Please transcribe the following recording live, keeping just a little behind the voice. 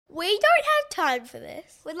We don't have time for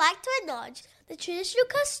this. We'd like to acknowledge the traditional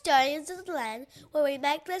custodians of the land where we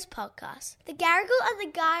make this podcast, the Garigal and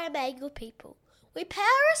the Garamangal people. We pay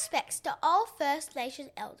our respects to all First Nation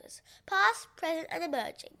elders, past, present and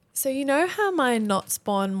emerging. So you know how my Not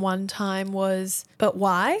Spawn one time was But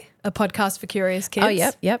Why? A podcast for curious kids? Oh,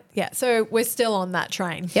 yep. Yeah, so we're still on that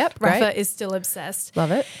train. Yep, Rafa great. is still obsessed.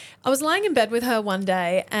 Love it. I was lying in bed with her one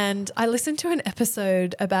day and I listened to an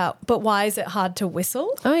episode about But Why Is It Hard to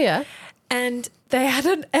Whistle? Oh, yeah. And they had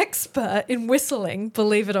an expert in whistling,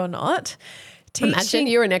 believe it or not. Imagine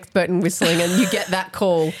you're an expert in whistling and you get that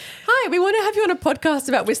call. Hi, we want to have you on a podcast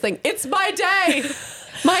about whistling. It's my day.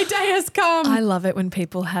 My day has come. I love it when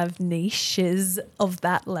people have niches of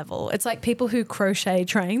that level. It's like people who crochet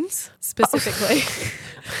trains specifically.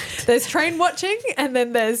 There's train watching and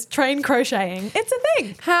then there's train crocheting. It's a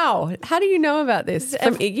thing. How? How do you know about this?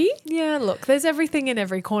 From Iggy? Yeah, look, there's everything in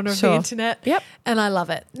every corner of the Sure. internet. Yep. And I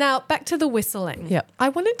love it. Now, back to the whistling. Yep. I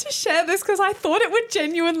wanted to share this because I thought it would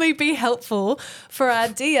genuinely be helpful for our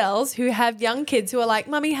DLs who have young kids who are like,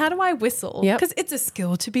 Mummy, how do I whistle? Yep. Because it's a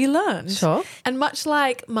skill to be learned. Sure. And much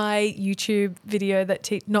like my YouTube video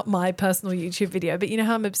not my personal YouTube video, but you know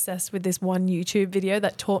how I'm obsessed with this one YouTube video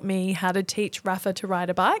that taught me how to teach Rafa to ride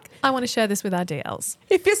a bike? I want to share this with our DLs.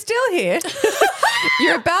 If you're still here,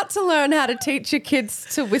 you're about to learn how to teach your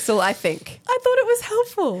kids to whistle, I think. I thought it was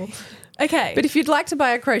helpful. Okay. But if you'd like to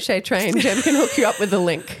buy a crochet train, Jem can hook you up with a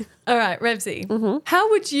link. All right, Revsy,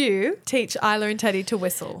 how would you teach Isla and Teddy to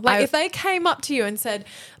whistle? Like if they came up to you and said,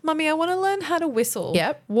 Mummy, I want to learn how to whistle.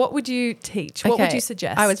 Yep. What would you teach? What would you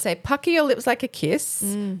suggest? I would say pucker your lips like a kiss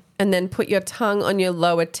and then put your tongue on your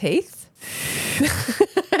lower teeth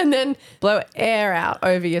and then blow air out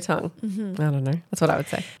over your tongue. I don't know. That's what I would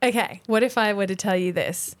say. Okay, what if I were to tell you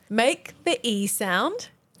this? Make the E sound.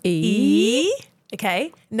 E.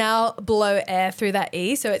 Okay, now blow air through that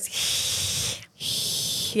E. So it's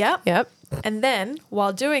yep. Yep. And then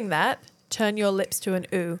while doing that, turn your lips to an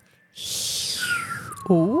oo.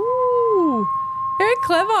 Ooh. Very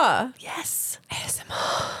clever. Yes.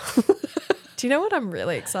 ASMR. Do you know what I'm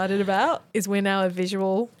really excited about? Is we're now a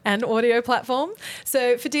visual and audio platform.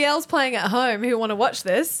 So for DLs playing at home who want to watch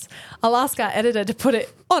this, I'll ask our editor to put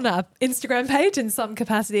it on our Instagram page in some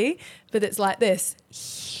capacity, but it's like this.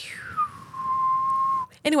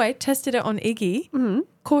 Anyway, tested it on Iggy,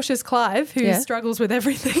 cautious Clive, who struggles with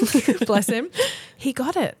everything, bless him. He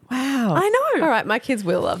got it. Wow. I know. All right, my kids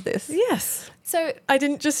will love this. Yes. So I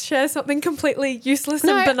didn't just share something completely useless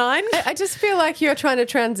and benign. I just feel like you're trying to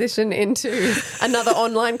transition into another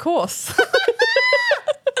online course.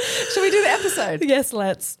 Shall we do the episode? Yes,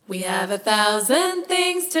 let's. We have 1,000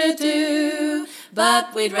 things to do,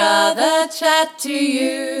 but we'd rather chat to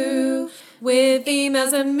you. With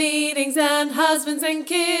emails and meetings and husbands and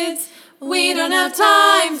kids, we don't have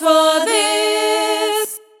time for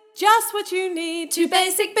this. Just what you need, two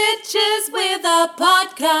basic bitches with a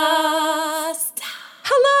podcast.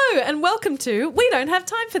 Hello and welcome to We Don't Have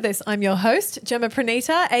Time for This. I'm your host, Gemma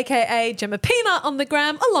Pranita, aka Gemma Peanut on the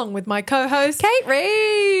gram, along with my co-host, Kate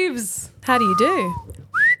Reeves. How do you do?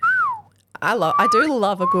 I do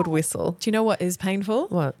love a good whistle. Do you know what is painful?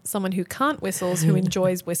 What? Someone who can't whistles, who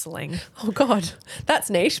enjoys whistling. Oh, God. That's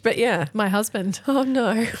niche, but yeah. My husband. Oh,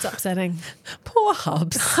 no. It's upsetting. Poor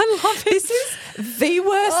Hubs. I love it. This is the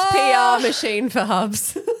worst PR machine for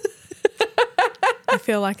Hubs. I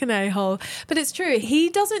feel like an a-hole. But it's true. He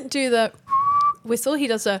doesn't do the whistle. He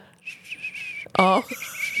does a... Oh.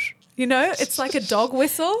 You know, it's like a dog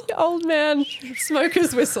whistle. Old man.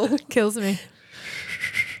 Smoker's whistle. Kills me.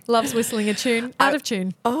 Loves whistling a tune. Out of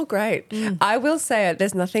tune. Oh, great. I will say it.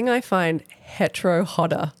 There's nothing I find hetero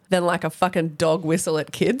hotter than like a fucking dog whistle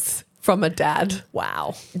at kids from a dad.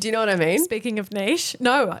 Wow. Do you know what I mean? Speaking of niche,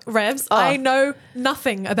 no, Revs, I know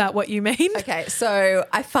nothing about what you mean. Okay, so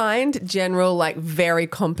I find general like very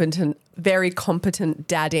competent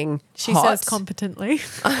dadding She hot. says competently.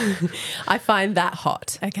 I find that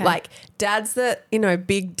hot. Okay. Like dads that,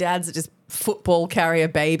 big dads that just football carry a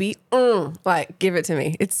baby. Like give it to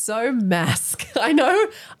me. It's so mask. I know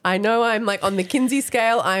I'm like on the Kinsey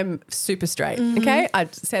scale, I'm super straight. Okay.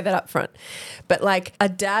 I'd say that up front. But like a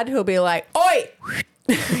dad who'll be like, oi,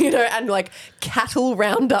 and like cattle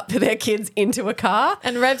round up their kids into a car.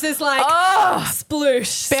 And Revs is like,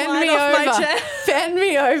 sploosh, Bend slide me off my over. chair. Bend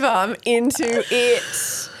me over. I'm into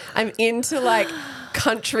it. I'm into like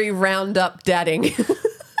country roundup dadding.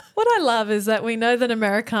 What I love is that we know that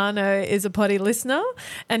Americano is a potty listener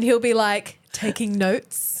and he'll be like taking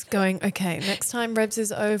notes going, okay, next time Revs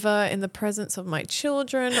is over in the presence of my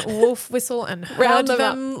children, wolf whistle and Round herd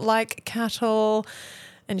them them like cattle.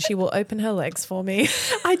 and she will open her legs for me.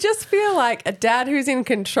 I just feel like a dad who's in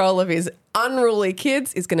control of his unruly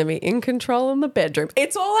kids is going to be in control in the bedroom.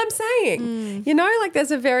 It's all I'm saying. You know, like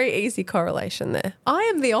there's a very easy correlation there. I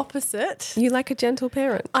am the opposite. You like a gentle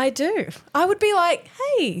parent. I do. I would be like,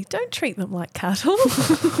 hey, don't treat them like cattle.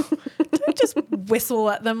 Don't just whistle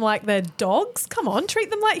at them like they're dogs. Come on, treat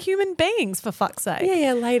them like human beings, for fuck's sake.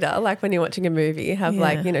 Yeah, later, like when you're watching a movie, you have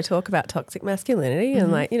like, you know, talk about toxic masculinity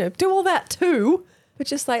and like, you know, do all that too. But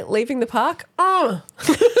just like leaving the park,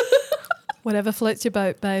 Whatever floats your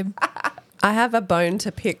boat, babe. I have a bone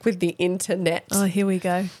to pick with the internet. Oh, here we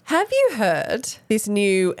go. Have you heard this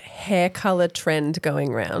new hair colour trend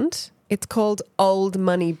going round? It's called old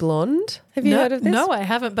money blonde. Have you heard of this? No, I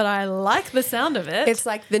haven't, but I like the sound of it. It's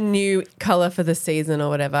like the new colour for the season or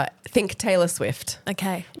whatever. Think Taylor Swift.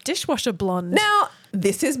 okay. Dishwasher blonde. Now,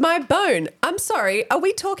 this is my bone. I'm sorry. Are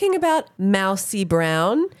we talking about mousy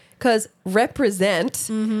brown? Because represent,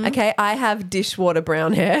 okay, I have dishwater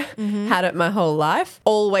brown hair, had it my whole life,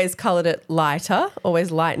 always coloured it lighter,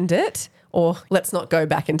 always lightened it. Or let's not go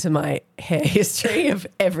back into my hair history of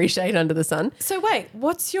every shade under the sun. So wait,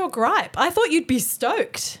 what's your gripe? I thought you'd be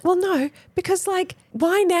stoked. Well, no, because like,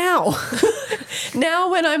 why now? Now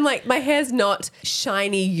when I'm like, my hair's not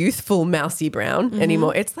shiny, youthful, mousy brown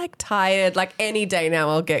anymore. It's like tired. Like any day now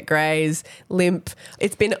I'll get greys, limp.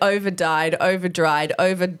 It's been over dyed, over dried,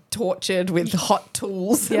 over tortured with hot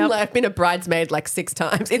tools. Yep. Like, I've been a bridesmaid like 6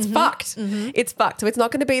 times. It's fucked. It's fucked. So it's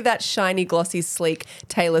not going to be that shiny, glossy, sleek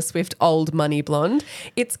Taylor Swift old money blonde.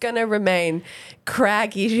 It's going to remain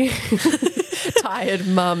craggy, tired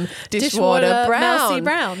mum, dishwater brown. Mousy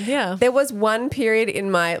brown, yeah. There was one period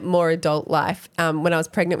in my more adult life when I was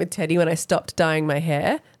pregnant with Teddy, when I stopped dyeing my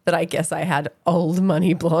hair, that I guess I had old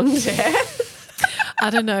money blonde hair. I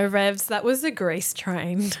don't know, Revs. That was a grease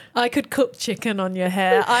train. I could cook chicken on your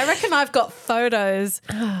hair. I reckon I've got photos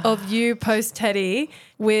of you post Teddy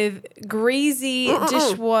with greasy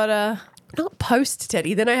dishwater. Not post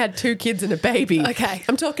Teddy. Then I had 2 kids and a baby. Okay.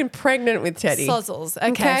 I'm talking pregnant with Teddy. Sozzles.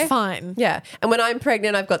 Okay, fine. Yeah. And when I'm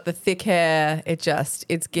pregnant, I've got the thick hair.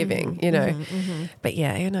 It's giving, you know. But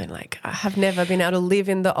yeah, you know, like I have never been able to live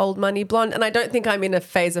in the old money blonde. And I don't think I'm in a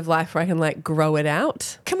phase of life where I can like grow it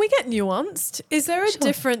out. Can we get nuanced? Is there a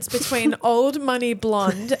difference between old money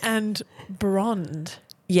blonde and blonde?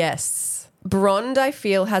 Yes. Blonde, I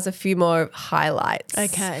feel, has a few more highlights.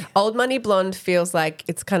 Okay. Old money blonde feels like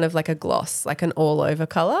it's kind of like a gloss, like an all-over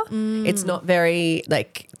colour. It's not very,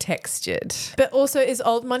 like, textured. But also, is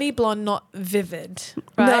old money blonde not vivid?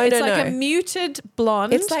 Right? No, it's no, like no. a muted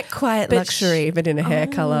blonde. It's like quiet but luxury, but in a hair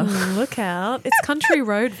colour. Look out. It's country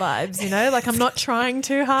road vibes, you know? Like I'm not trying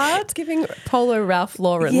too hard. It's giving Polo Ralph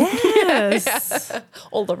Lauren. Yes.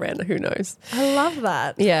 All around, who knows? I love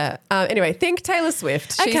that. Yeah. Anyway, think Taylor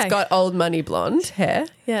Swift. She's Okay. got old money blonde hair.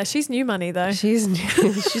 Yeah, she's new money though. She's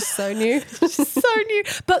new. She's so new. She's so new,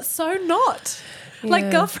 but so not. Like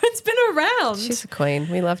Yeah. girlfriend's been around. She's a queen.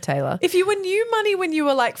 We love Taylor. If you were new money when you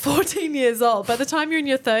were like 14 years old, by the time you're in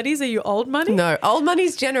your 30s, are you old money? No, old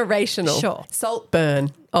money's generational. Sure.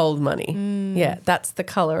 Saltburn, old money. Yeah, that's the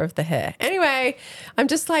colour of the hair. Anyway, I'm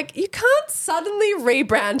just like, you can't suddenly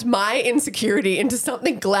rebrand my insecurity into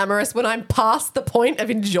something glamorous when I'm past the point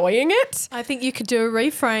of enjoying it. I think you could do a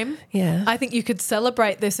reframe. Yeah. I think you could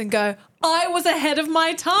celebrate this and go, I was ahead of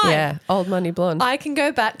my time. Yeah, old money blonde. I can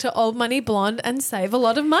go back to old money blonde and save a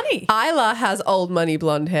lot of money. Isla has old money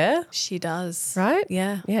blonde hair, She does. right?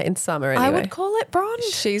 Yeah. Yeah, in summer anyway. I would call it blonde.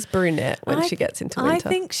 She's brunette when she gets into winter.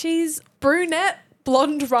 I think she's brunette,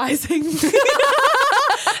 blonde rising.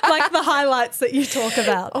 Like the highlights that you talk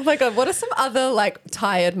about. Oh my God, what are some other like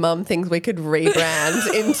tired mum things we could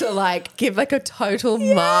rebrand into like give like a total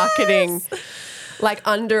marketing like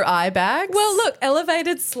under eye bags? Well, look,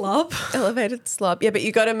 elevated slob. Elevated slob. Yeah, but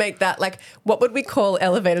you got to make that like, what would we call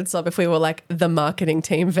elevated slob if we were like the marketing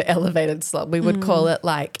team for elevated slob? We would call it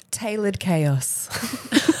like tailored chaos.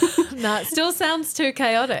 No, it still sounds too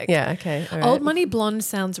chaotic. Yeah, okay. All right. Old money blonde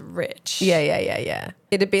sounds rich. Yeah.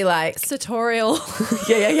 It'd be like, Sartorial.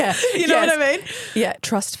 yeah. You know what I mean? Yeah,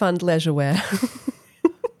 trust fund leisure wear.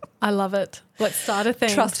 I love it. Let's start a thing.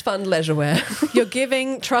 Trust fund leisure wear. You're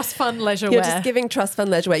giving trust fund leisure You're wear. just giving trust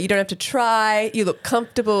fund leisure wear. You don't have to try. You look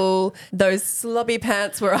comfortable. Those slobby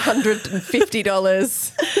pants were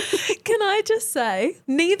 $150. Can I just say,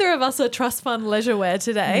 neither of us are trust fund leisure wear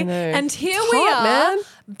today. I know. And here It's we hot, are man.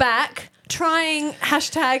 back trying,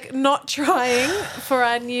 hashtag not trying for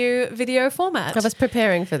our new video format. I was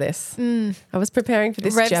preparing for this. I was preparing for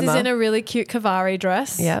this, Revs Gemma. is in a really cute Kavari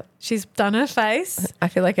dress. Yep. She's done her face. I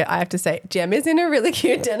feel like I have to say, Gem is in a really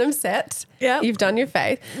cute denim set. Yep. You've done your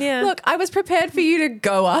face. Yeah. Look, I was prepared for you to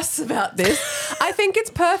go us about this. I think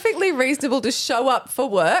it's perfectly reasonable to show up for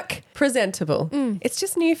work presentable. It's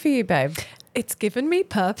just new for you, babe. It's given me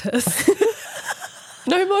purpose.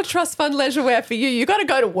 No more trust fund leisure wear for you. You got to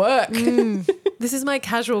go to work. This is my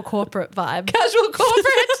casual corporate vibe. Casual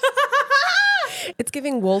corporate. It's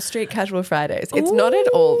giving Wall Street casual Fridays. It's not at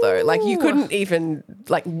all though. Like you couldn't even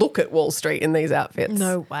like look at Wall Street in these outfits.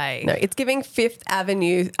 No way. No, it's giving Fifth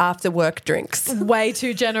Avenue after work drinks. Way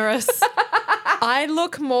too generous. I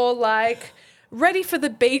look more like ready for the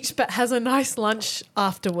beach but has a nice lunch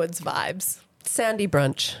afterwards vibes. Sandy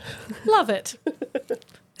brunch. Love it.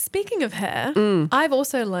 Speaking of hair, I've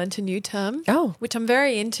also learnt a new term, which I'm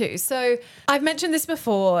very into. So I've mentioned this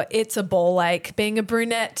before. It's a ball ache, being a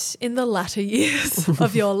brunette in the latter years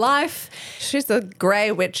of your life. She's a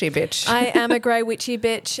grey witchy bitch. I am a grey witchy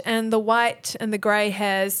bitch, and the white and the grey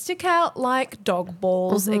hairs stick out like dog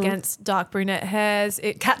balls against dark brunette hairs.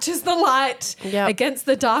 It catches the light against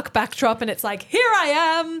the dark backdrop, and it's like, here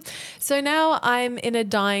I am. So now I'm in a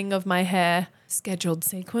dyeing of my hair scheduled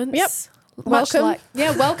sequence. Yep. Much Welcome.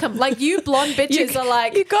 Welcome. Like you blonde bitches are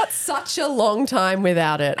like... You got such a long time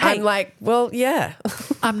without it. Hey. I'm like, well, yeah.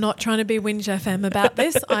 I'm not trying to be Whinge FM about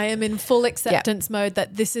this. I am in full acceptance mode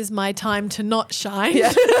that this is my time to not shine.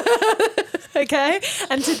 Yeah. Okay?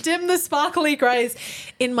 And to dim the sparkly greys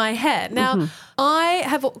in my hair. Now, I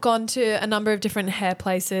have gone to a number of different hair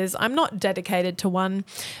places. I'm not dedicated to one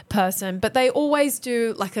person, but they always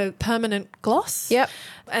do like a permanent gloss. Yep.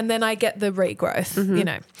 And then I get the regrowth, you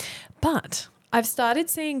know. But I've started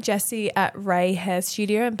seeing Jessie at Ray Hair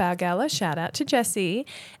Studio in Balgala. Shout out to Jessie.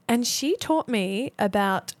 And she taught me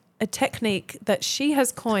about a technique that she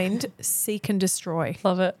has coined, seek and destroy.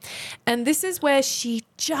 Love it. And this is where she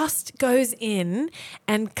just goes in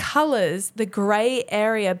and colours the grey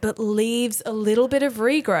area but leaves a little bit of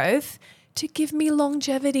regrowth to give me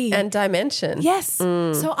longevity. And dimension. Yes.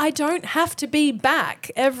 So I don't have to be back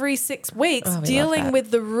every 6 weeks dealing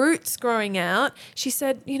with the roots growing out. She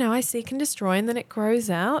said, you know, I seek and destroy and then it grows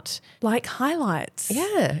out like highlights.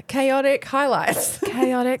 Yeah. Chaotic highlights.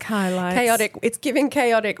 Chaotic highlights. Chaotic. It's giving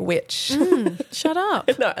chaotic witch. Shut up.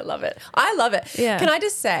 No, I love it. I love it. Yeah. Can I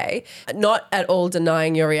just say, not at all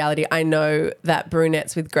denying your reality, I know that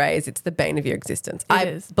brunettes with greys, it's the bane of your existence. I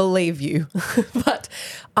is. believe you. But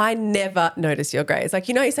I never notice your greys. Like,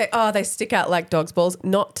 you know, you say, oh, they stick out like dog's balls.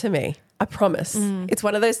 Not to me. I promise. It's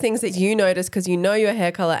one of those things that you notice because you know your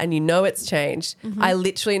hair color and you know it's changed. I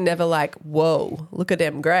literally never like, whoa, look at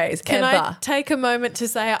them greys. Can ever. I take a moment to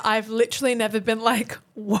say I've literally never been like,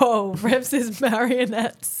 whoa, Revs is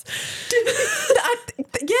marionettes.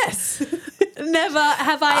 Yes. Never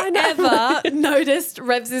have I ever noticed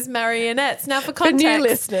Revs' marionettes. Now, for context, new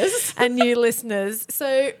listeners. and new listeners,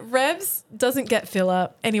 so Revs doesn't get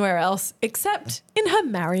filler anywhere else except in her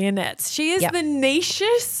marionettes. She is the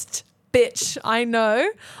nichest bitch I know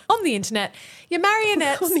on the internet. Your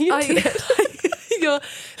marionettes On the internet. are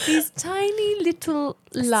these tiny little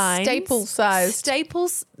lines, Staple size.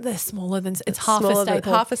 staples. They're smaller than it's half Smaller a than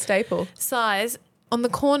staple. half a staple. Size on the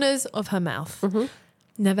corners of her mouth.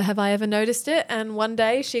 Never have I ever noticed it. And one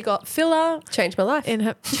day she got filler Changed my life. in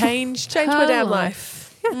her changed Changed her my damn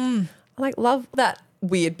life. Yeah. I like love that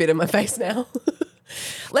weird bit of my face now.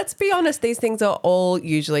 Let's be honest, these things are all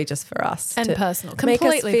usually just for us. And to personal. Make us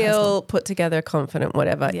Completely feel personal. put together, confident,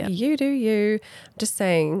 whatever. Yeah. You do you. Just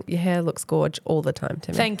saying your hair looks gorge all the time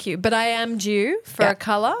to me. Thank you. But I am due for Yeah. a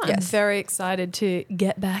colour. I'm Yes. very excited to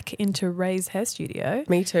get back into Ray's hair studio.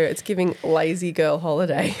 Me too. It's giving lazy girl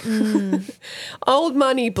holiday. Old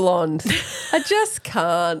money blonde. I just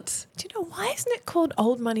can't. Do you know why isn't it called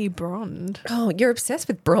Old Money Blonde? Oh, you're obsessed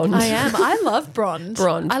with blonde. I am. I love blonde.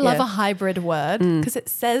 Blonde, I love yeah. a hybrid word because it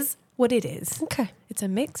says what it is. Okay. It's a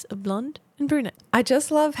mix of blonde and brunette. I just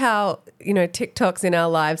love how, you know, TikTok's in our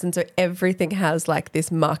lives and so everything has like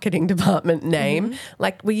this marketing department name.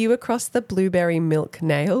 Like, were you across the blueberry milk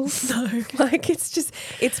nails? No. Like, it's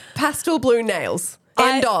pastel blue nails.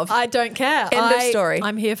 End of. I don't care. End of story.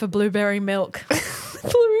 I'm here for blueberry milk.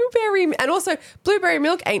 Blueberry. And also, blueberry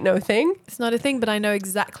milk ain't no thing. It's not a thing, but I know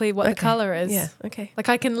exactly what the colour is. Yeah, okay. Like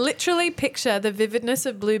I can literally picture the vividness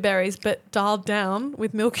of blueberries, but dialed down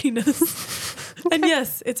with milkiness. And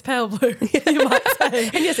yes, it's pale blue, you might say.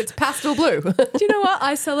 And yes, it's pastel blue. Do you know what?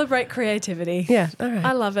 I celebrate creativity. Yeah, all right.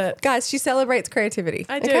 I love it. Guys, she celebrates creativity.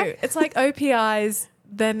 I do. Okay? It's like OPI's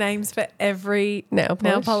their names for every Nail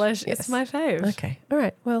polish. Yes. It's my fave. Okay. All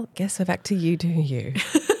right. Well, guess we're back to you do you.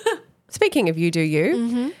 Speaking of you do you,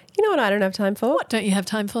 you know what I don't have time for? What don't you have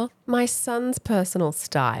time for? My son's personal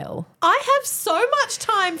style. I have so much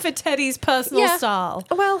time for Teddy's personal style.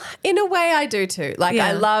 Well, in a way I do too. Like Yeah.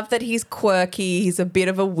 I love that he's quirky. He's a bit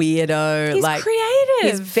of a weirdo. He's like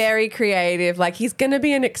creative. He's very creative. Like he's going to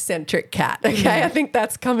be an eccentric cat. Okay. I think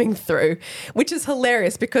that's coming through, which is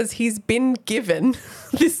hilarious because he's been given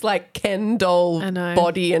this like Ken doll I know.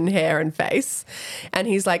 body and hair and face. And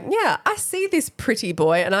he's like, yeah, I see this pretty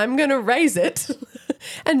boy and I'm going to raise it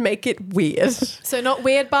and make it weird. So not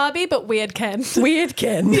weird Barbie, but weird Ken. Weird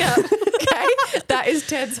Ken. Yeah. Okay. That is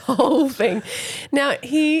Ted's whole thing. Now,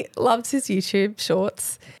 he loves his YouTube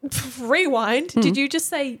shorts. Rewind. Did you just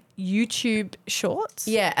say YouTube shorts?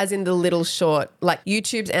 Yeah, as in the little short, like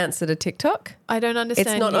YouTube's answer to TikTok. I don't understand.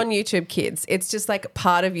 It's not on YouTube Kids. It's just like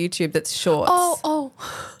part of YouTube that's shorts. Oh.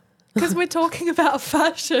 Because we're talking about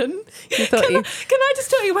fashion. You thought Can I just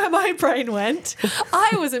tell you where my brain went?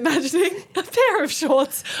 I was imagining a pair of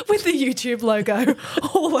shorts with the YouTube logo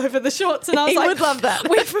all over the shorts. And I was He like, would love that.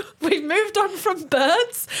 We've moved on from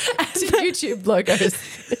birds and to YouTube logos.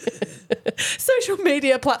 social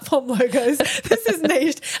media platform logos. This is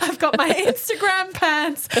niche. I've got my Instagram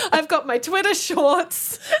pants. I've got my Twitter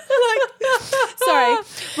shorts. Sorry.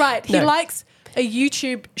 Right. He No. likes a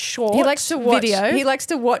YouTube short He likes to watch video. He likes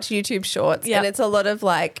to watch YouTube shorts, Yep. and it's a lot of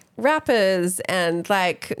like rappers and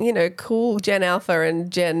like cool Gen Alpha and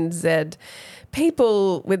Gen Z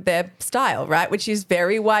people with their style, right? Which is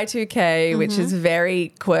very Y2K, which is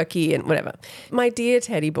very quirky and whatever. My dear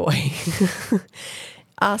Teddy boy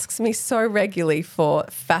asks me so regularly for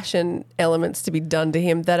fashion elements to be done to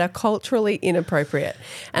him that are culturally inappropriate.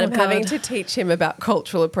 And I'm having to teach him about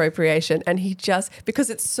cultural appropriation. And he just,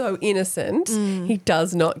 because it's so innocent, he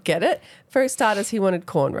does not get it. For starters, he wanted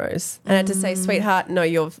cornrows. And I had to say, sweetheart, no,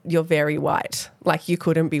 you're very white. Like you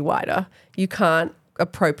couldn't be whiter. You can't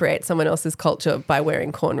appropriate someone else's culture by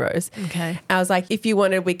wearing cornrows. Okay. I was like, if you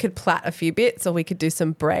wanted, we could plait a few bits or we could do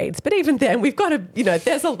some braids. But even then, we've got to,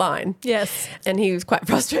 there's a line. Yes. And he was quite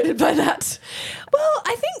frustrated by that. Well,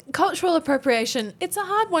 I think cultural appropriation, it's a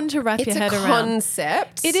hard one to wrap It's your a head around.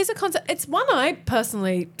 concept. It is a concept. It's one I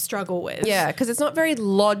personally struggle with. Yeah, because it's not very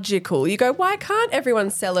logical. You go, why can't everyone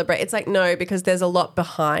celebrate? It's like, no, because there's a lot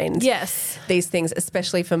behind Yes. these things,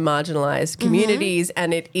 especially for marginalized communities.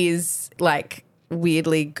 And it is like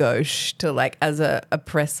weirdly gauche to like as a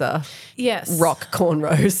oppressor Yes. rock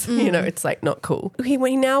cornrows. It's like not cool. He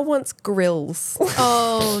now wants grills.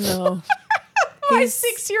 Oh, no. My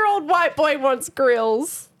 6-year-old white boy wants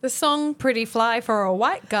grills. The song Pretty Fly for a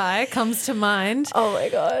White Guy comes to mind. Oh my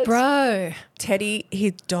God. Bro. Teddy,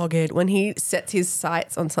 he's dogged. When he sets his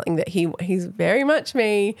sights on something that he's very much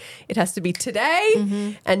me, it has to be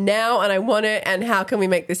today and now, and I want it, and how can we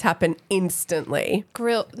make this happen instantly?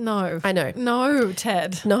 Grill. No. I know. No,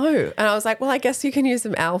 Ted. No. And I was like, well, I guess you can use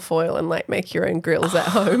some alfoil and like make your own grills at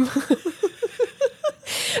home.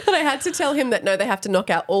 And I had to tell him that no, they have to knock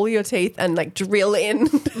out all your teeth and like drill in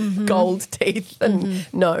gold teeth and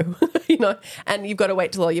no, and you've got to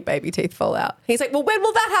wait till all your baby teeth fall out. He's like, well, when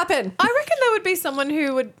will that happen? I reckon there would be someone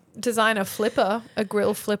who would design a flipper, a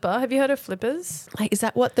grill flipper. Have you heard of flippers? Like, is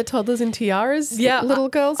that what the toddlers and tiaras little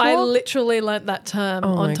girls I wore? literally learnt that term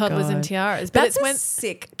Oh on my toddlers and God. tiaras. But That's it's a when.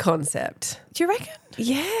 sick concept. Do you reckon?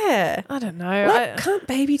 Yeah. I don't know. What? Can't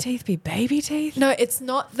baby teeth be baby teeth? No, it's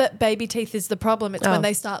not that baby teeth is the problem. It's Oh. when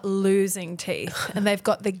they start losing teeth and they've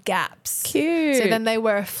got the gaps. Cute. So then they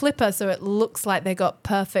wear a flipper so it looks like they got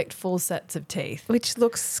perfect full sets of teeth. Which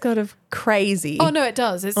looks sort of crazy. Oh, no, it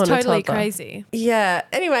does. It's On a totally toddler. crazy. Yeah.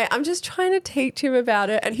 Anyway, I'm just trying to teach him about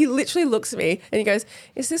it. And he literally looks at me and he goes,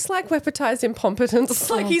 is this like weaponized incompetence?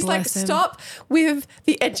 Like, Oh, he's like, bless him. stop with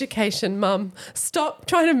the education, mum. Stop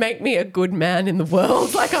trying to make me a good man in the world.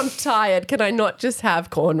 Like, I'm tired. Can I not just have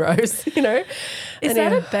cornrows, Is that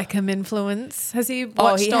Anyway. a Beckham influence? Has he watched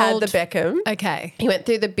Oh, he had old... the Beckham. Okay. He went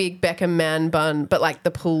through the big Beckham man bun, but like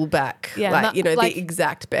the pull back. Yeah, Like, and that- like- the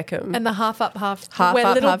exact Beckham. And the half up, half Half where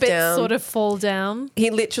up, little half bits down. sort of fall down. He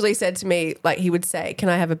literally said to me, like, he would say, can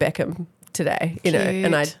I have a Beckham today? And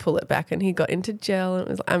Cute. I'd pull it back and he got into gel and it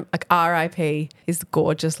was like R.I.P. his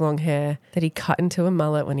gorgeous long hair that he cut into a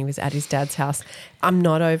mullet when he was at his dad's house. I'm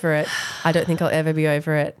not over it. I don't think I'll ever be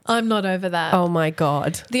over it. I'm not over that. Oh my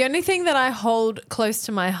God. The only thing that I hold close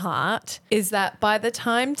to my heart is that by the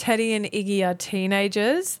time Teddy and Iggy are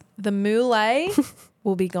teenagers, the mullet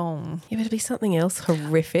will be gone. Yeah, but it'll be something else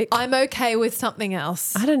horrific. I'm okay with something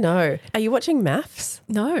else. I don't know. Are you watching Maths?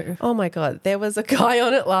 No. Oh my God. There was a guy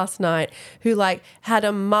on it last night who like had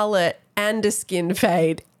a mullet and a skin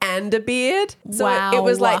fade and a beard. So Wow. it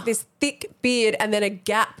was like this thick beard and then a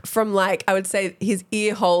gap from like, I would say his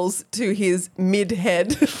ear holes to his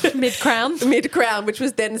mid-head. Mid-crown. Mid-crown, which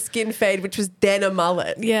was then skin fade, which was then a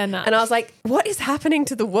mullet. Yeah, no. And I was like, what is happening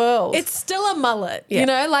to the world? It's still a mullet, Yeah. you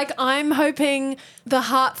know? Like, I'm hoping the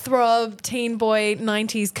heartthrob teen boy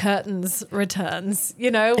 90s curtains returns, you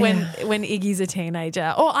know, when Iggy's a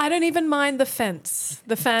teenager. Or I don't even mind the fence,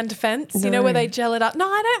 the fanned fence, you know, No. where they gel it up. No,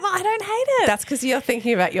 I don't hate it. That's because you're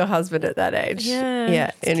thinking about your husband at that age. Yeah,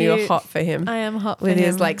 Yeah. it's And you're cute. hot for him. I am hot With for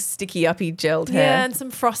his him. like sticky uppy gelled hair. Yeah, and some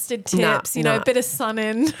frosted tips, you know, nah. a bit of sun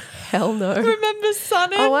in. Hell no. Remember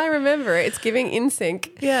sun in? Oh, I remember. It's giving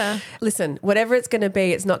NSYNC. Yeah. Listen, whatever it's going to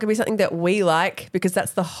be, it's not going to be something that we like because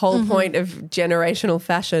that's the whole point of generational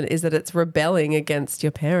fashion is that it's rebelling against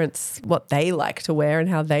your parents, what they like to wear and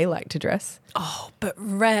how they like to dress. Oh, but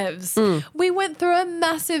Revs, we went through a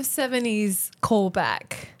massive 70s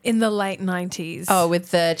callback in the late 90s. Oh,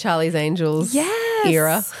 with the Charlie's Angels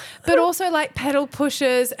era. But also like pedal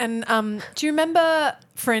pushers and do you remember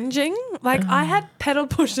fringing? Like I had pedal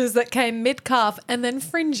pushers that came mid-calf and then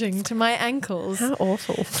fringing to my ankles. How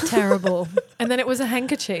awful. Terrible. And then it was a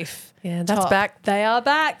handkerchief. Yeah, that's top. back. They are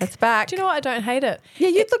back. That's back. Do you know what? I don't hate it. Yeah,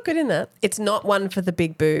 you'd look good in that. It's not one for the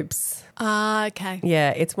big boobs. Ah, okay.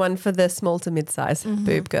 Yeah, it's one for the small to mid-size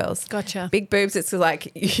boob girls. Gotcha. Big boobs, it's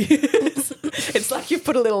like it's like you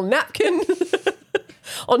put a little napkin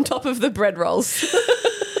on top of the bread rolls.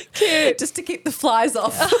 Cute. Just to keep the flies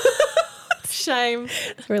off. Shame.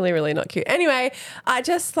 It's really, really not cute. Anyway, I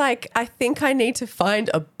think I need to find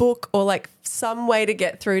a book or like some way to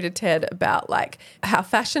get through to Ted about like how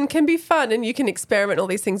fashion can be fun and you can experiment all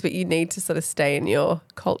these things, but you need to sort of stay in your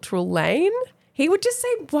cultural lane. He would just say,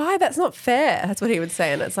 why? That's not fair. That's what he would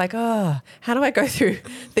say. And it's like, oh, how do I go through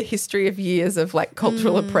the history of years of like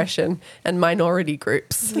cultural oppression and minority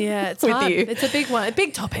groups? Yeah, it's with hard. you? It's a big one, a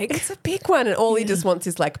big topic. It's a big one. And all he just wants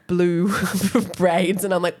is like blue braids.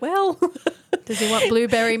 And I'm like, well, Does he want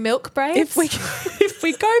blueberry milk braids? if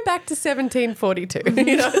we go back to 1742,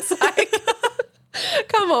 you know, it's like,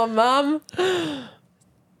 come on, Mum.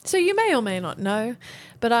 So you may or may not know,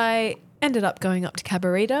 but I ended up going up to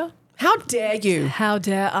Cabarita. How dare you? How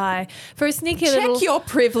dare I? For a sneaky Check little... your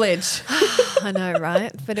privilege. I know,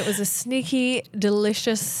 right? But it was a sneaky,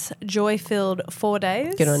 delicious, joy-filled 4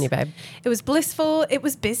 days. Good on you, babe. It was blissful. It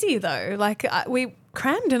was busy, though. Like, we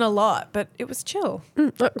crammed in a lot, but it was chill.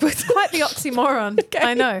 Quite the oxymoron. Okay.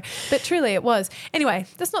 I know. But truly, it was. Anyway,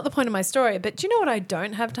 that's not the point of my story, but do you know what I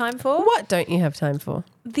don't have time for? What don't you have time for?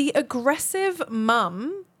 The aggressive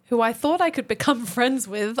mum who I thought I could become friends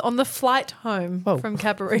with on the flight home from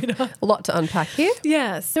Cabarita. A lot to unpack here.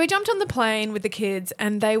 Yes. So we jumped on the plane with the kids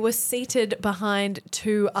and they were seated behind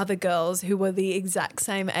two other girls who were the exact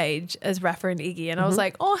same age as Rafa and Iggy. And I was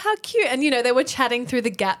like, oh, how cute. And, you know, they were chatting through the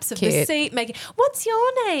gaps of the Cute. seat, making, what's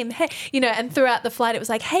your name? Hey, you know, and throughout the flight, it was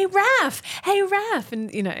like, hey, Raf.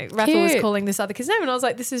 And, you know, Rafa was Cute. calling this other kid's name. And I was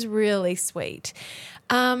like, this is really sweet.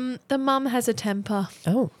 The mum has a temper.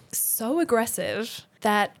 Oh. So aggressive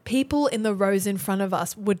that people in the rows in front of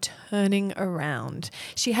us were turning around.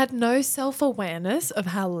 She had no self-awareness of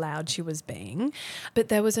how loud she was being, but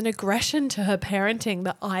there was an aggression to her parenting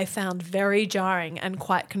that I found very jarring and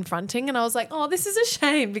quite confronting. And I was like, oh, this is a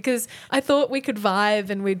shame because I thought we could vibe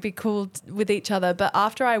and we'd be cool with each other. But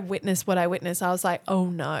after I witnessed what I witnessed, I was like, oh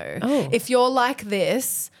no. Oh. If you're like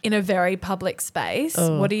this in a very public space,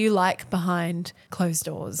 what are you like behind closed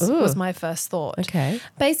doors? Was my first thought. Okay.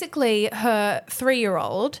 Basically, her 3-year-old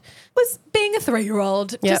was being a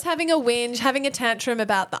 3-year-old, just having a whinge, having a tantrum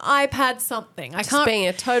about the iPad, something. I Just can't. being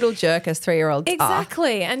a total jerk as 3-year-olds are.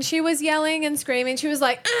 Exactly. And she was yelling and screaming. She was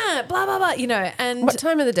like, blah, blah, blah, you know, and What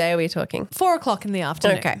time of the day are we talking? 4:00 in the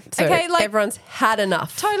afternoon. Okay. So like, everyone's had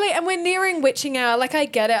enough. totally. And we're nearing witching hour. Like, I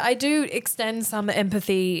get it. I do extend some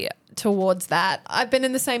empathy towards that. I've been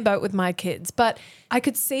in the same boat with my kids, but I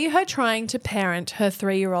could see her trying to parent her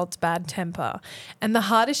 3-year-old's bad temper. And the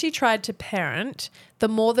harder she tried to parent, the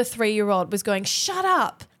more the 3-year-old was going, shut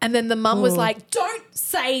up. And then the mum was like, don't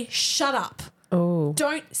say shut up. Oh.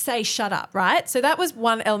 Don't say shut up, right? So that was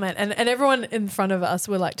one element. And everyone in front of us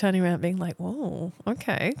were like turning around being like, whoa,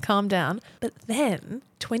 okay, calm down. But then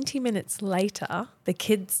 20 minutes later, the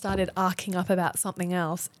kids started arcing up about something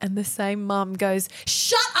else. And the same mum goes,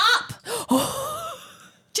 shut up.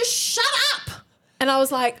 Just shut up. And I was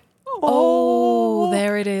like, oh,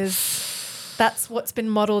 there it is. that's what's been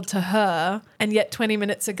modeled to her. And yet 20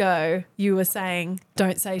 minutes ago, you were saying,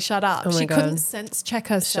 don't say shut up. Oh my She God. couldn't sense check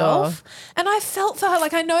herself. And I felt for her.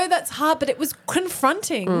 Like, I know that's hard, but it was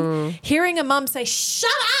confronting hearing a mum say,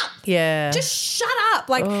 shut up. Yeah. Just shut up.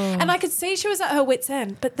 Like, and I could see she was at her wit's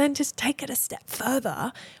end, but then just take it a step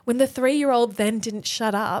further. When the 3-year-old then didn't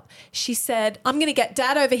shut up, she said, I'm going to get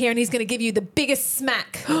dad over here and he's going to give you the biggest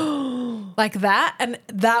smack. Like that. And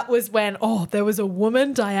that was when, there was a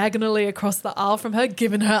woman diagonally across the aisle from her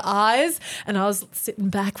giving her eyes. And I was sitting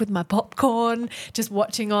back with my popcorn, just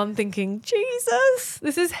watching on thinking, Jesus,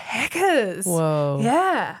 this is heckers. Whoa.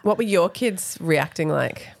 Yeah. What were your kids reacting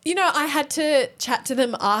like? You know, I had to chat to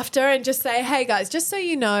them after and just say, hey guys, just so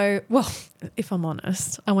you know, well, if I'm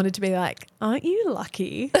honest, I wanted to be like, aren't you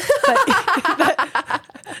lucky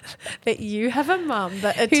that you have a mum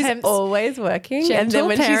that Who's attempts always working, gentle and then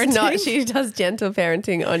when she's not, parenting. she does gentle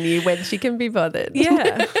parenting on you when she can be bothered.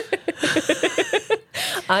 Yeah.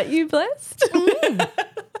 Aren't you blessed?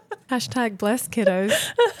 Hashtag bless kiddos.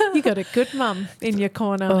 You got a good mum in your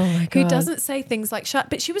corner my who God. doesn't say things like shut,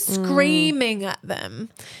 but she was screaming at them.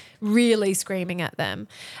 Really screaming at them.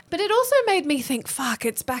 But it also made me think, fuck,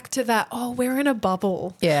 it's back to that, we're in a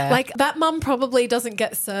bubble. Yeah. Like that mum probably doesn't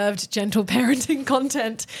get served gentle parenting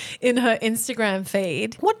content in her Instagram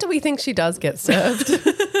feed. What do we think she does get served?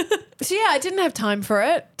 So yeah, I didn't have time for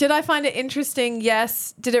it. Did I find it interesting?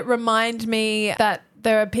 Yes. Did it remind me that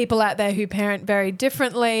there are people out there who parent very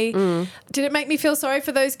differently? Did it make me feel sorry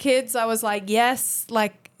for those kids? I was like, yes.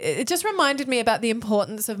 Like, it just reminded me about the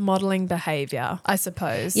importance of modeling behavior, I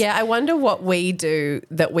suppose. Yeah, I wonder what we do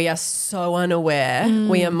that we are so unaware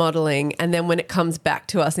we are modeling, and then when it comes back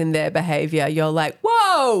to us in their behavior, you're like,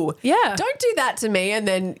 whoa, Yeah. don't do that to me. And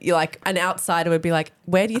then you're like, an outsider would be like,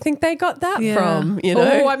 where do you think they got that Yeah. from? You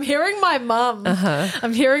know? Oh, I'm hearing my mum.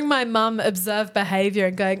 I'm hearing my mum observe behavior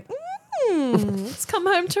and going, it's come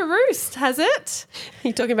home to roost, has it?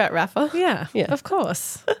 You talking about Rafa? Yeah, Yeah. of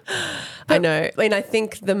course. I know. And I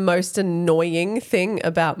think the most annoying thing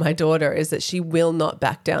about my daughter is that she will not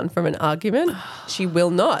back down from an argument. She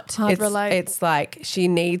will not. Hard relate. It's like she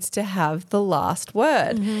needs to have the last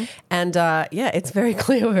word. And it's very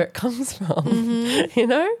clear where it comes from, you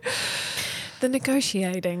know? The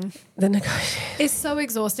negotiating The negotiation. is so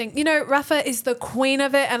exhausting. You know, Rafa is the queen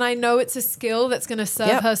of it, and I know it's a skill that's going to serve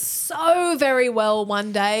Yep. her so very well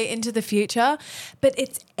one day into the future, but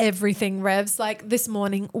it's everything, Revs. Like this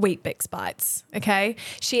morning, Wheat Bix bites, okay?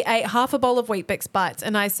 She ate half a bowl of Wheat Bix bites,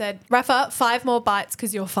 and I said, Rafa, 5 more bites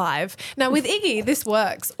because you're 5. Now, with Iggy, this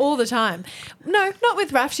works all the time. No, not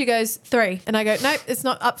with Raf. She goes, 3. And I go, no, it's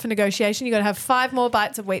not up for negotiation. You got to have 5 more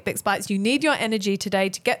bites of Wheat Bix bites. You need your energy today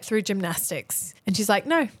to get through gymnastics. And she's like,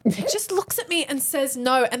 no. Just looks at me and says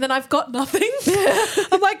no. And then I've got nothing.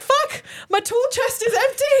 I'm like, fuck, my tool chest is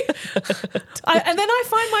empty. And then I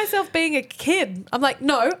find myself being a kid. I'm like,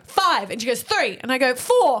 no, 5. And she goes, 3. And I go,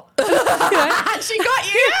 4. You know? She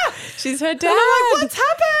got you. Yeah. She's her dad. And I'm like, what's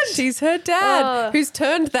happened? She's her dad who's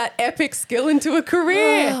turned that epic skill into a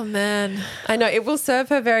career. Oh, man. I know it will serve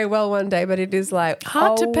her very well one day, but it is like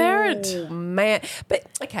Hard to parent. man. But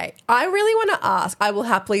okay, I really want to ask. I will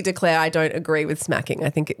happily declare I don't agree with smacking. I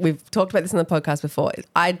think we've talked about this on the podcast before.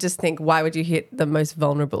 I just think, why would you hit the most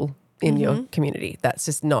vulnerable in your community? That's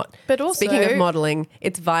just not. But also- speaking of modeling,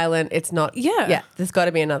 it's violent. It's not. Yeah. There's got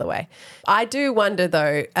to be another way. I do wonder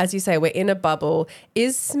though, as you say, we're in a bubble.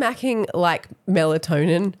 Is smacking like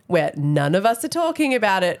melatonin, where none of us are talking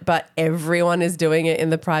about it, but everyone is doing it in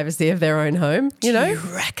the privacy of their own home? You know, You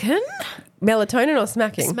reckon? melatonin or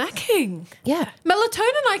smacking? Smacking. Yeah.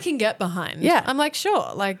 Melatonin I can get behind. Yeah. I'm like,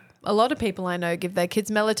 sure. Like a lot of people I know give their kids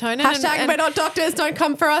melatonin. Hashtag we're not doctors. Don't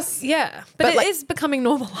come for us. Yeah. But But, it like- is becoming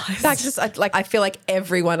normalized. That's just I feel like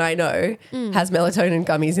everyone I know has melatonin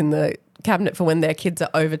gummies in the cabinet for when their kids are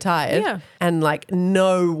overtired. Yeah. And like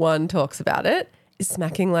no one talks about it. Is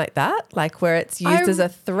smacking like that? Like where it's used as a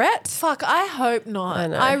threat? Fuck, I hope not. I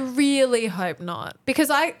know. I really hope not. Because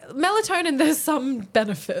melatonin, there's some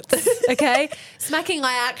benefits, okay? Smacking,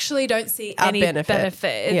 I actually don't see A any benefit.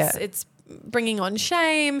 benefit. Yeah. It's bringing on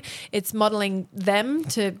shame. It's modeling them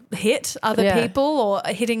to hit other Yeah. people, or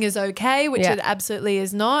hitting is okay, which Yeah. it absolutely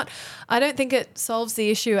is not. I don't think it solves the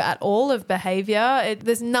issue at all of behavior.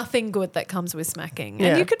 There's nothing good that comes with smacking. Yeah.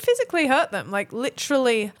 And you could physically hurt them, like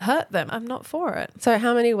literally hurt them. I'm not for it. So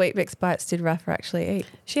how many Wheat Bix bites did Rafa actually eat?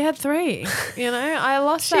 She had 3, you know, I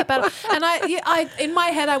lost that battle. And I, in my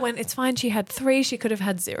head, I went, it's fine. She had 3. She could have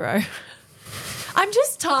had 0. I'm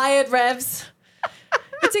just tired, Revs.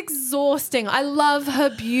 It's exhausting. I love her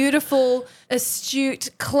beautiful, astute,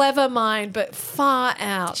 clever mind, but far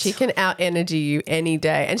out. She can out-energy you any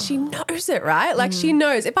day. And she knows it, right? Like she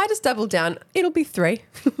knows if I just double down, it'll be 3.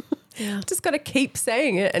 Yeah. Just got to keep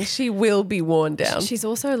saying it and she will be worn down. She's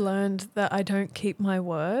also learned that I don't keep my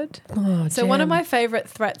word. Oh, So one of Jem. my favorite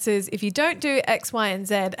threats is if you don't do X, Y, and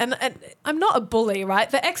Z, and I'm not a bully, right?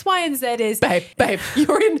 The X, Y, and Z is... Babe,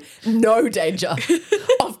 you're in no danger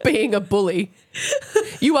of being a bully.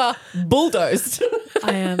 You are bulldozed.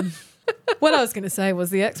 I am. What I was going to say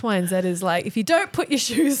was the X, Y, and Z is like if you don't put your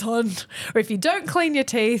shoes on or if you don't clean your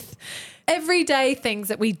teeth, everyday things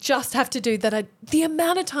that we just have to do the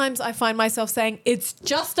amount of times I find myself saying it's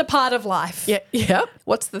just a part of life. Yeah.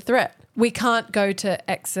 What's the threat? We can't go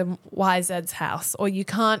to X and YZ's house, or you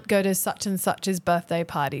can't go to such and such's birthday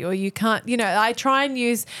party, or you can't, I try and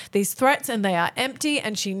use these threats and they are empty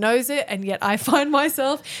and she knows it. And yet I find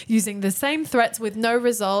myself using the same threats with no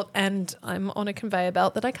result and I'm on a conveyor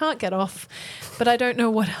belt that I can't get off, but I don't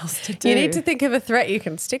know what else to do. You need to think of a threat you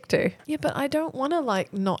can stick to. Yeah, but I don't want to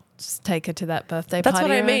not take her to that birthday That's party.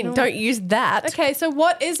 what I mean. Don't use that. Okay, so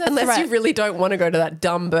what is a Unless threat? you really don't want to go to that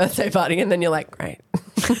dumb birthday party and then you're like, great.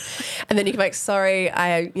 And then you can be like, sorry,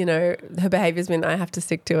 her behavior's been, I have to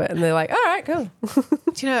stick to it. And they're like, all right, cool.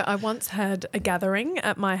 Do you know, I once had a gathering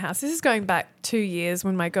at my house. This is going back 2 years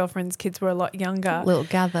when my girlfriend's kids were a lot younger. Little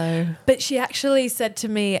gather. But she actually said to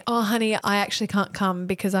me, oh, honey, I actually can't come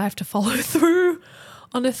because I have to follow through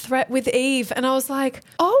on a threat with Eve. And I was like,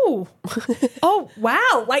 oh,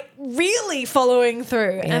 wow, like really following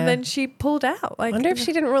through. Yeah. And then she pulled out. I wonder if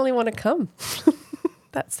she didn't really want to come.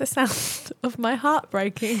 That's the sound of my heart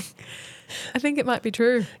breaking. I think it might be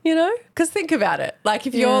true. Because think about it. Like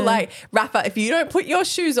if you're like, Rafa, if you don't put your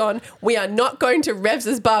shoes on, we are not going to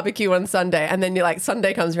Revs' barbecue on Sunday. And then you're like,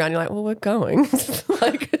 Sunday comes around, you're like, well, we're going.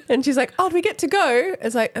 And she's like, oh, do we get to go?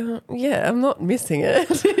 It's like, yeah, I'm not missing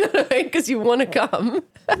it. You know what I mean? Because you want to come.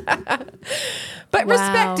 But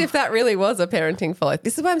respect if that really was a parenting follow.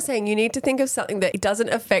 This is why I'm saying you need to think of something that doesn't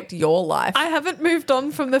affect your life. I haven't moved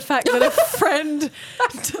on from the fact that a friend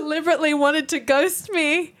deliberately wanted to ghost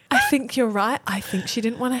me. I think you're right. I think she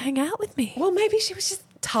didn't want to hang out with me. Well, maybe she was just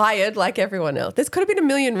tired like everyone else. There could have been a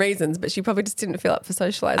million reasons, but she probably just didn't feel up for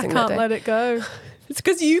socializing I that can't day. let it go. It's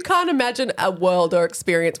because you can't imagine a world or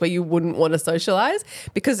experience where you wouldn't want to socialize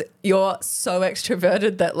because you're so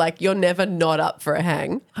extroverted that like you're never not up for a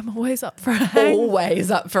hang. I'm always up for a hang. Always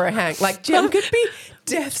up for a hang. Like Jem could be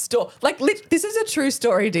death's door. Like this is a true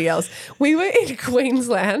story, DLs. We were in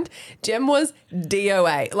Queensland. Jem was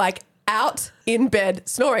DOA, like out in bed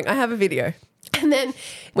snoring. I have a video. And then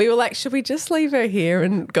we were like, should we just leave her here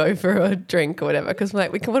and go for a drink or whatever? Because we're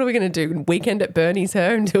like, what are we going to do? Weekend at Bernie's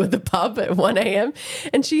her and do at the pub at 1 a.m.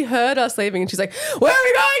 And she heard us leaving and she's like, where are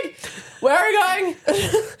we going? Where are we going?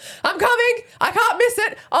 I'm coming. I can't miss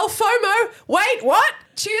it. I'll FOMO. Wait, what?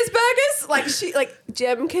 Cheeseburgers? Like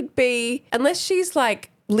Jem could be, unless she's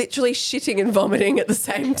like literally shitting and vomiting at the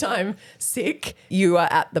same time sick, you are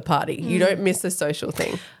at the party. You don't miss a social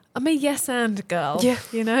thing. I'm a yes and girl. Yeah.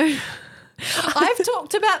 I've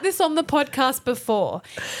talked about this on the podcast before.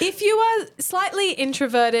 If you are slightly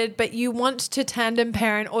introverted but you want to tandem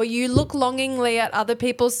parent or you look longingly at other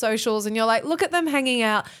people's socials and you're like, look at them hanging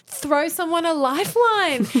out, throw someone a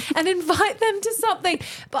lifeline and invite them to something.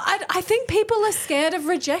 But I think people are scared of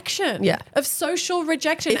rejection, of social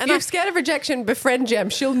rejection. If you're scared of rejection, befriend Jem.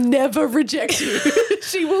 She'll never reject you.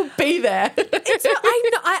 She will be there.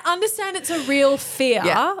 I understand it's a real fear,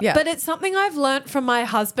 Yeah. but it's something I've learnt from my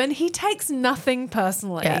husband. He takes nothing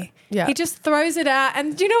personally. Yeah. He just throws it out.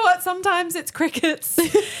 And do you know what? Sometimes it's crickets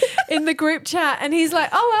in the group chat and he's like,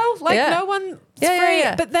 oh, well, like no one's free.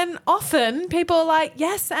 Yeah. But then often people are like,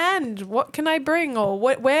 yes, and what can I bring? Or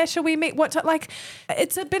where shall we meet?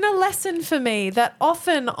 It's been a lesson for me that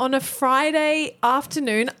often on a Friday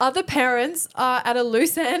afternoon, other parents are at a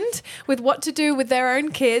loose end with what to do with their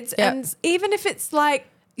own kids. Yeah. And even if it's like,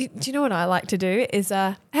 do you know what I like to do is,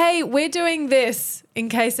 hey, we're doing this in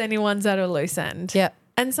case anyone's at a loose end. Yeah.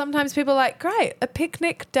 And sometimes people are like, great, a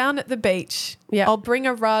picnic down at the beach. Yeah. I'll bring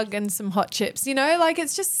a rug and some hot chips.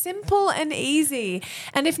 It's just simple and easy.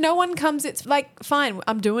 And if no one comes, it's like, fine,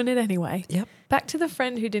 I'm doing it anyway. Yep. Back to the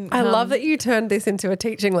friend who didn't I come. love that you turned this into a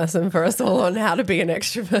teaching lesson for us all on how to be an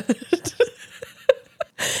extrovert.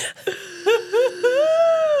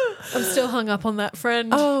 I'm still hung up on that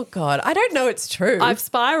friend. Oh, God. I don't know it's true. I've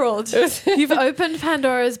spiraled. You've opened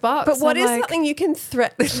Pandora's box. But what I'm is like, something you can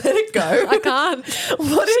let it go? I can't.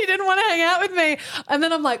 What if she didn't want to hang out with me? And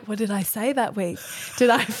then I'm like, what did I say that week?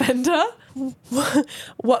 Did I offend her?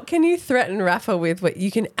 What can you threaten Rafa with what you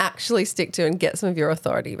can actually stick to and get some of your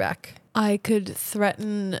authority back? I could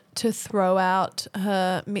threaten to throw out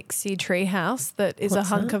her Mixie treehouse that is a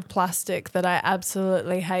hunk of plastic that I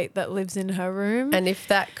absolutely hate that lives in her room. And if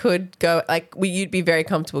that could go, like, you'd be very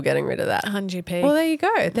comfortable getting rid of that. 100p. Well, there you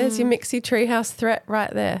go. There's your Mixie treehouse threat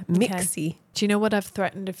right there. Mixie. Do you know what I've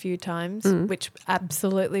threatened a few times, which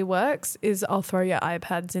absolutely works, is I'll throw your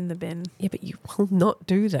iPads in the bin. Yeah, but you will not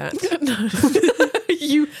do that.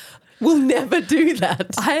 You will never do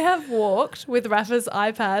that. I have walked with Rafa's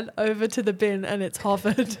iPad over to the bin and it's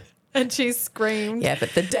hovered and she's screamed. Yeah, but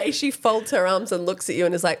the day she folds her arms and looks at you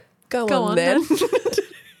and is like, go on then. then.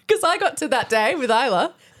 Because I got to that day with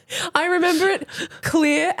Isla. I remember it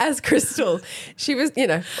clear as crystal. She was,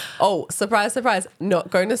 surprise, surprise,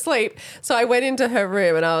 not going to sleep. So I went into her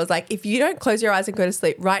room and I was like, if you don't close your eyes and go to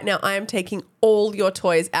sleep right now, I am taking all your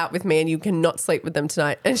toys out with me and you cannot sleep with them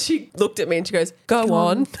tonight. And she looked at me and she goes, go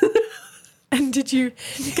on. And did you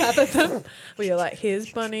gather them? Well, you're like,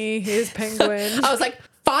 here's Bunny, here's Penguin. I was like,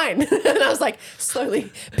 fine. And I was like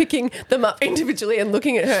slowly picking them up individually and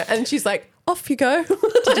looking at her. And she's like, off you go.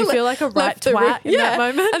 Did you feel like a right twat in that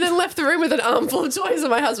moment? And then left the room with an armful of toys. And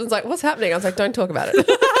my husband's like, what's happening? I was like, don't talk about it.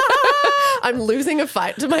 I'm losing a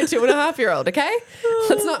fight to my 2.5-year-old, okay?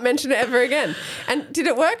 Let's not mention it ever again. And did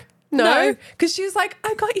it work? No. Because she was like,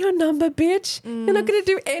 I got your number, bitch. You're not going to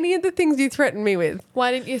do any of the things you threatened me with.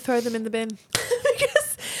 Why didn't you throw them in the bin?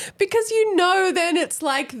 Because then it's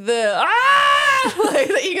like the like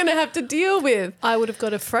that you're going to have to deal with. I would have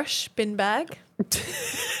got a fresh bin bag.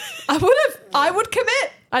 I would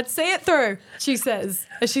commit. I'd see it through, she says,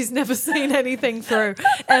 as she's never seen anything through,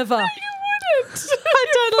 ever. You wouldn't. I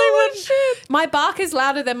totally wouldn't. My bark is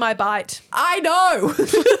louder than my bite. I know.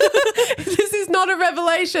 This is not a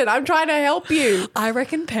revelation. I'm trying to help you. I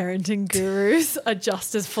reckon parenting gurus are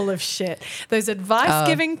just as full of shit. Those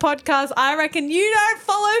advice-giving podcasts, I reckon you don't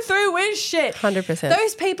follow through with shit. 100%.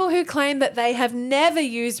 Those people who claim that they have never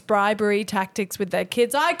used bribery tactics with their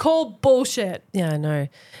kids, I call bullshit. Yeah, I know.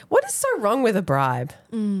 What is so wrong with a bribe?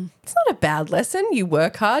 It's not a bad lesson. You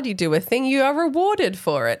work hard, you do a thing, you are rewarded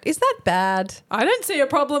for it. Is that bad? I don't see a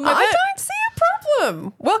problem with I it. don't see a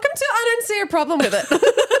problem. Welcome to I Don't See a Problem with It.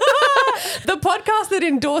 The podcast that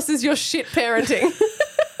endorses your shit parenting.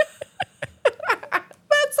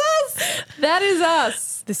 That's us. That is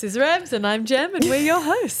us. This is Rebs and I'm Jem and we're your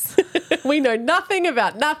hosts. We know nothing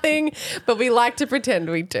about nothing, but we like to pretend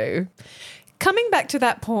we do. Coming back to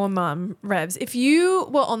that poor mum, Rebs, if you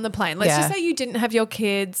were on the plane, let's just say you didn't have your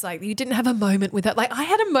kids, like you didn't have a moment with her. Like I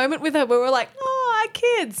had a moment with her where we were like, oh, our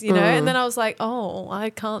kids, you know, and then I was like, oh,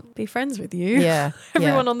 I can't be friends with you. Yeah.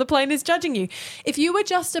 Everyone on the plane is judging you. If you were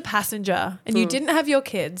just a passenger and you didn't have your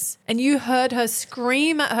kids and you heard her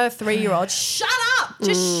scream at her 3-year-old, shut up,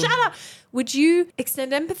 just shut up. Would you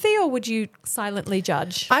extend empathy or would you silently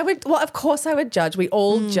judge? I would, well, of course I would judge. We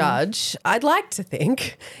all judge. I'd like to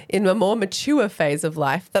think in a more mature phase of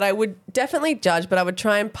life that I would definitely judge, but I would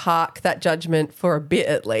try and park that judgment for a bit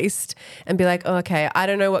at least and be like, oh, okay, I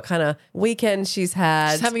don't know what kind of weekend she's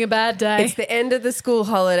had. She's having a bad day. It's the end of the school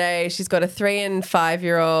holiday. She's got a 3 and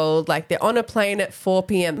 5-year-old. Like they're on a plane at 4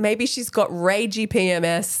 p.m. Maybe she's got ragey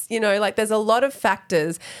PMS. You know, like there's a lot of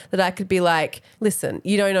factors that I could be like, listen,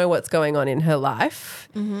 you don't know what's going on in her life.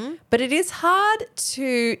 But it is hard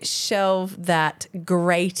to shelve that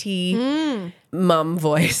graty mum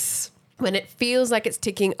voice when it feels like it's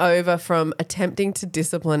ticking over from attempting to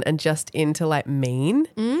discipline and just into like mean.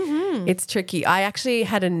 It's tricky. I actually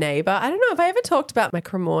had a neighbor. I don't know if I ever talked about my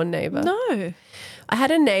Cremorne neighbor. No. I had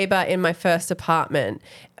a neighbor in my first apartment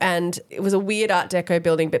and it was a weird Art Deco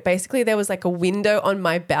building, but basically there was like a window on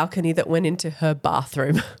my balcony that went into her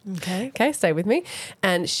bathroom. Okay, stay with me.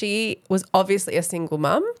 And she was obviously a single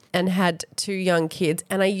mum and had 2 young kids.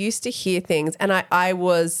 And I used to hear things and I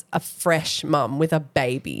was a fresh mum with a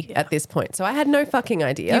baby at this point. So I had no fucking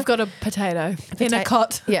idea. You've got a potato in a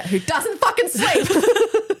cot. Yeah, who doesn't fucking sleep.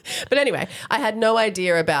 But anyway, I had no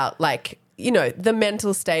idea about like, you know, the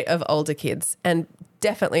mental state of older kids and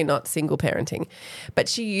definitely not single parenting. But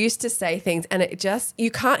she used to say things and it just, you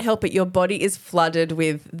can't help it. Your body is flooded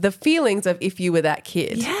with the feelings of if you were that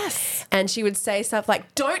kid. Yes. And she would say stuff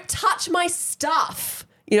like, don't touch my stuff.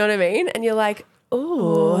 You know what I mean? And you're like,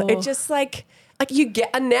 oh, it just like you get,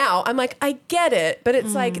 and now I'm like, I get it, but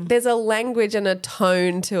it's like there's a language and a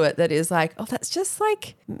tone to it that is like, oh, that's just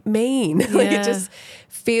like mean. Like it just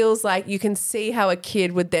feels like you can see how a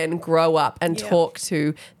kid would then grow up and talk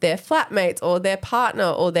to their flatmates or their partner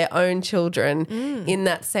or their own children in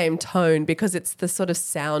that same tone because it's the sort of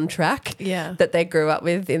soundtrack that they grew up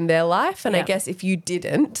with in their life. And I guess if you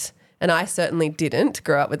didn't, and I certainly didn't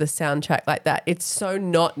grow up with a soundtrack like that. It's so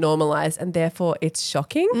not normalized, and therefore it's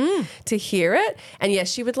shocking to hear it. And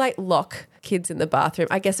yes, she would like lock kids in the bathroom.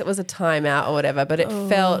 I guess it was a timeout or whatever, but it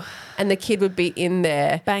felt, and the kid would be in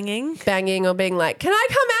there Banging or being like, can I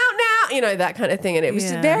come out now? You know, that kind of thing. And it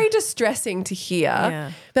was very distressing to hear.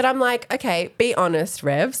 Yeah. But I'm like, okay, be honest,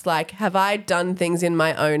 Revs. Like, have I done things in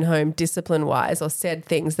my own home discipline-wise or said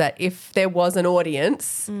things that if there was an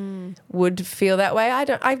audience would feel that way?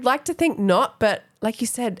 I'd like to think not, but like you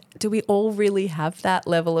said, do we all really have that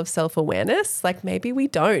level of self-awareness? Like maybe we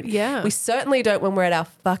don't. Yeah. We certainly don't when we're at our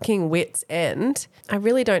fucking wits' end. I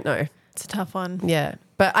really don't know. It's a tough one. Yeah.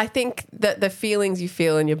 But I think that the feelings you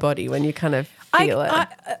feel in your body when you kind of feel it.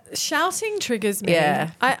 Shouting triggers me.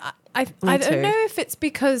 Yeah. I don't know if it's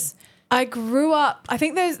because I grew up, I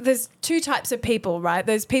think there's two types of people, right?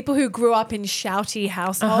 There's people who grew up in shouty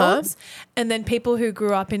households and then people who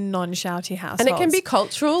grew up in non-shouty households. And it can be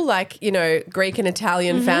cultural, like, you know, Greek and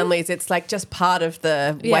Italian families. It's like just part of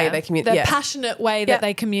the way they communicate. The passionate way that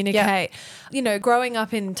they communicate. You know, growing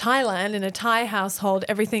up in Thailand, in a Thai household,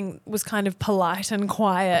 everything was kind of polite and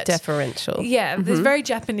quiet. Deferential. Yeah, there's a very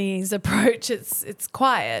Japanese approach. It's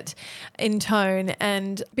quiet in tone.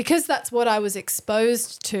 And because that's what I was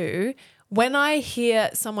exposed to, when I hear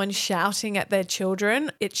someone shouting at their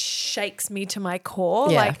children, it shakes me to my core.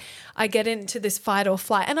 Yeah. Like I get into this fight or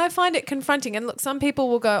flight and I find it confronting. And look, some people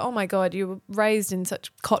will go, oh my God, you were raised in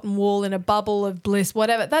such cotton wool in a bubble of bliss,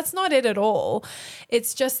 whatever. That's not it at all.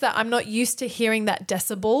 It's just that I'm not used to hearing that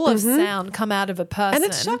decibel of sound come out of a person. And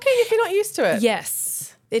it's shocking if you're not used to it.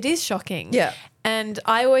 Yes, it is shocking. Yeah. And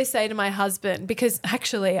I always say to my husband, because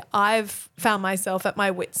actually I've found myself at my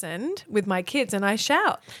wit's end with my kids and I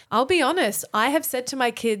shout. I'll be honest, I have said to my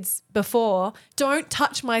kids before, don't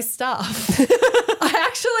touch my stuff. I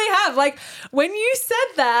actually have. Like when you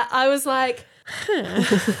said that, I was like,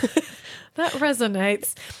 that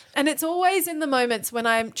resonates. And it's always in the moments when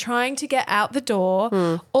I'm trying to get out the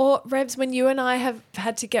door or, Rebs, when you and I have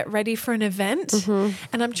had to get ready for an event and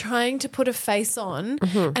I'm trying to put a face on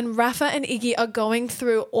and Rafa and Iggy are going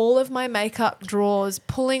through all of my makeup drawers,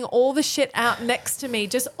 pulling all the shit out next to me,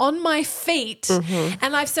 just on my feet.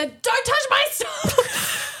 And I've said, don't touch my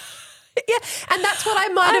stuff. Yeah, and that's what I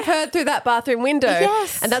might have heard through that bathroom window.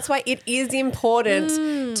 Yes. And that's why it is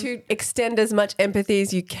important to extend as much empathy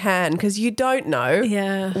as you can because you don't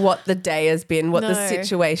know what the day has been, what the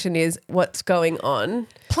situation is, what's going on.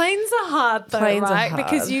 Planes are hard though, right?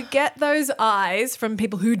 Because you get those eyes from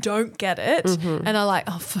people who don't get it and are like,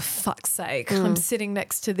 oh, for fuck's sake, I'm sitting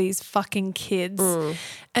next to these fucking kids.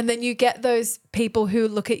 And then you get those people who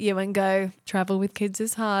look at you and go, travel with kids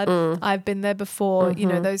is hard. I've been there before, you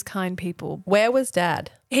know, those kind people. Where was Dad?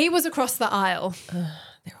 He was across the aisle.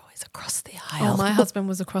 They're always across the aisle. Oh, my husband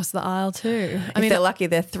was across the aisle too. If they're lucky,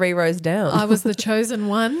 they're 3 rows down. I was the chosen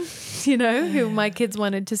one, you know, who my kids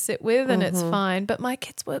wanted to sit with and it's fine. But my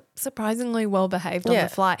kids were surprisingly well behaved on the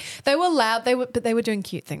flight. They were loud, but they were doing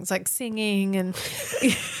cute things like singing and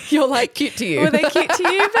you're like, cute to you. Were they cute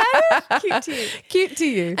to you, babe? Cute to you. Cute to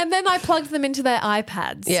you. And then I plugged them into their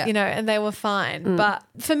iPads, you know, and they were fine. But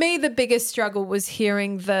for me, the biggest struggle was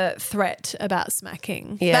hearing the threat about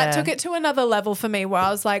smacking. Yeah. That took it to another level for me where I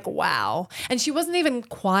was like, wow. And she wasn't even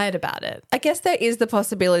quiet about it. I guess there is the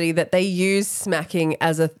possibility that they use smacking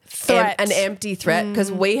as a Threat. an empty threat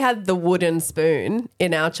because we had the wooden spoon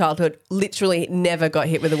in our childhood, literally never got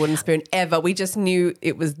hit with a wooden spoon ever. We just knew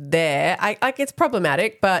it was there. It's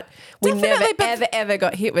problematic, but we ever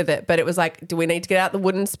got hit with it. But it was like, do we need to get out the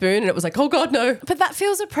wooden spoon? And it was like, oh God, no. But that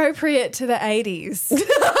feels appropriate to the 80s.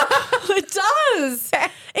 It does.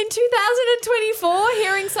 In 2024,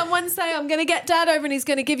 hearing someone say, I'm going to get Dad over and he's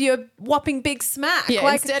going to give you a whopping big smack. Yeah,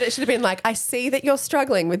 instead it should have been like, I see that you're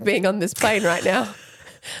struggling with being on this plane right now.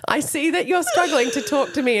 I see that you're struggling to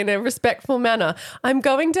talk to me in a respectful manner. I'm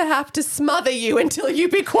going to have to smother you until you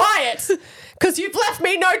be quiet because you've left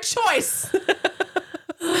me no choice.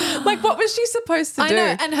 Like, what was she supposed to do? I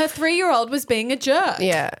know, and her 3-year-old was being a jerk.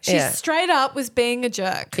 Yeah, She straight up was being a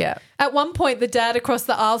jerk. Yeah. At one point, the dad across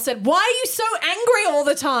the aisle said, why are you so angry all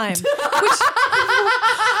the time? Which, it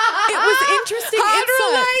was interesting. Hard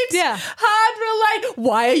relate. Yeah. Hard relate.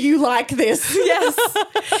 Why are you like this? Yes.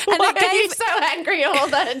 And Why are you so angry all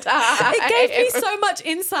the time? It gave me so much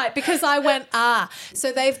insight because I went,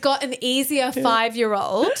 so they've got an easier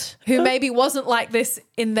 5-year-old who maybe wasn't like this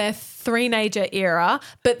in their three-nager era,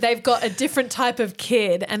 but they've got a different type of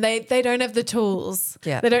kid and they don't have the tools.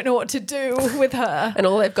 Yeah. They don't know what to do with her. And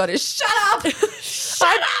all they've got is shut up.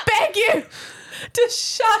 I beg you to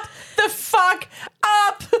shut the fuck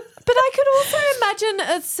up. But I could also imagine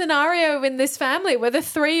a scenario in this family where the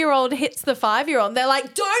 3-year-old hits the 5-year-old. They're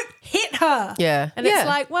like, don't hit her. Yeah. And Yeah. it's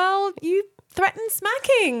like, well, you threatened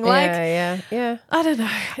smacking. Like, yeah. I don't know.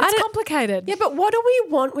 It's complicated. Yeah, but what do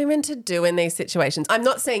we want women to do in these situations? I'm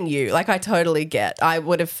not saying you. Like, I totally get. I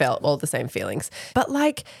would have felt all the same feelings. But,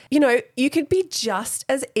 like, you know, you could be just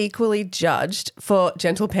as equally judged for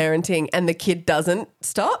gentle parenting and the kid doesn't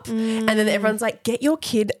stop. And then everyone's like, get your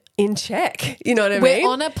kid in check. You know what I mean? We're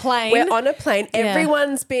on a plane. We're on a plane. Yeah.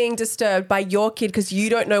 Everyone's being disturbed by your kid because you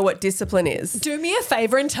don't know what discipline is. Do me a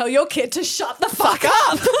favor and tell your kid to shut the fuck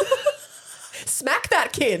up. Smack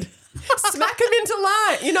that kid. Smack him into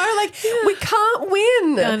line. You know, like, we can't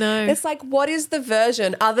win. I know. It's like, what is the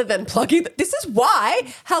version other than plugging? This is why,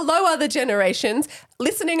 hello, other generations,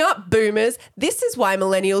 listening up, boomers. This is why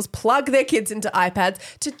millennials plug their kids into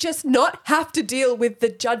iPads to just not have to deal with the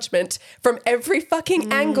judgment from every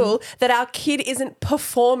fucking angle that our kid isn't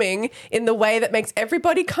performing in the way that makes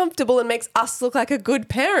everybody comfortable and makes us look like a good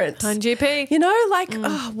parent. GP. You know, like,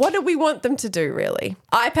 what do we want them to do, really?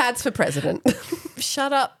 iPads for president.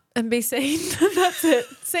 Shut up and be seen. That's it.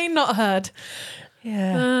 Seen, not heard.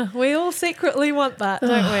 Yeah. We all secretly want that, don't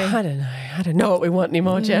we? I don't know. I don't know what we want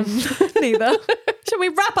anymore, Jem. Neither. Shall we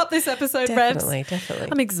wrap up this episode, Rebs? Definitely.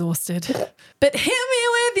 I'm exhausted. But hit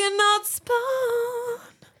me with your not spawn.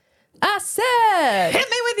 I said. Hit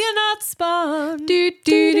me with your not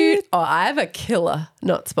spawn. Oh, I have a killer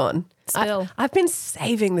not spawn. Spill. I've been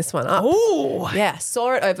saving this one up. Oh. Yeah,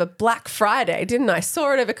 saw it over Black Friday, didn't I?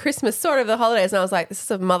 Saw it over Christmas, saw it over the holidays, and I was like, this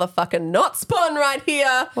is a motherfucking not spawn right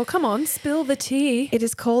here. Well, come on, spill the tea. It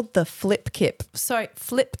is called the Flip Kip. Sorry,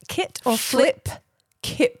 flip kit or Flip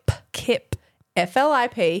Kip. kip?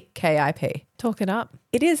 FLIPKIP. Talk it up.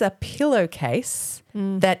 It is a pillowcase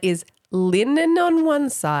that is linen on one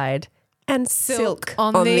side and silk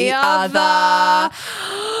on the other.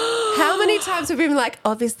 How many times have we been like,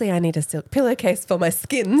 obviously I need a silk pillowcase for my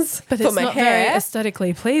skins, But for it's my not hair. very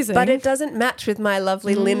aesthetically pleasing. But it doesn't match with my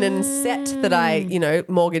lovely linen set that I, you know,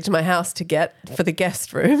 mortgaged my house to get for the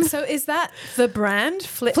guest room. So is that the brand?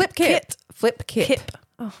 Flip Kip. Flip Kip. Kip.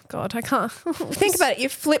 Oh, God, I can't. Think about it. You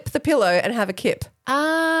flip the pillow and have a kip.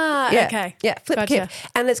 Ah, Yeah. okay. Yeah, flip Gotcha. kip.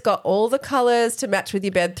 And it's got all the colours to match with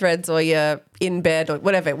your bed threads or your in bed or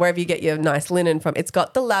whatever, wherever you get your nice linen from. It's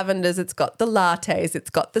got the lavenders, it's got the lattes,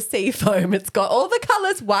 it's got the sea foam, it's got all the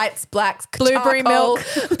colours, whites, blacks, Blueberry charcoal,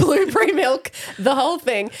 milk. blueberry milk, the whole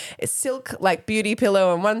thing. It's silk, like beauty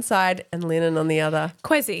pillow on one side and linen on the other.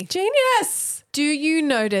 Quezzy, Genius. do you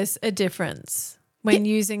notice a difference when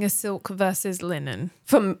using a silk versus linen?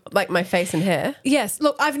 From like my face and hair. Yes.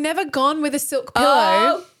 Look, I've never gone with a silk pillow.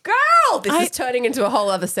 Oh, girl. This I- is turning into a whole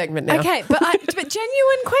other segment now. Okay, but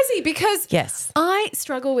genuine Quezzy, because Yes. I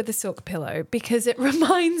struggle with the silk pillow because it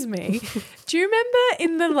reminds me. Do you remember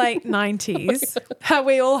in the late 90s how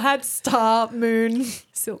we all had star moon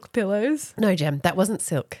silk pillows? No, Jem, that wasn't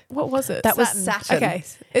silk. What was it? That was satin. Okay.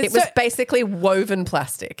 It was basically woven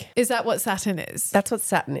plastic. Is that what satin is? That's what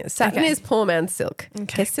satin is. Satin Okay. is poor man's silk.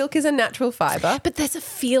 Okay. Silk is a natural fiber. But there's a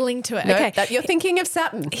feeling to it. No, Okay. you're thinking of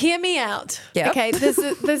satin. Hear me out. Yeah. Okay. There's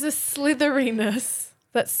a slitheriness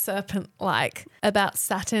that's serpent-like about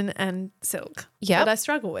satin and silk. Yeah. That I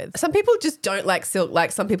struggle with. Some people just don't like silk,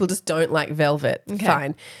 like some people just don't like velvet. Okay.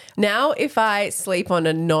 Fine. Now, if I sleep on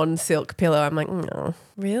a non-silk pillow, I'm like, no.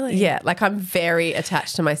 Really? Yeah, like I'm very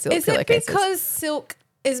attached to my silk Is it pillowcases. because silk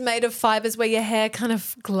is made of fibers where your hair kind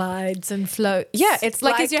of glides and floats? Yeah, it's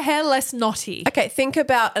like like- is your hair less knotty? Okay, think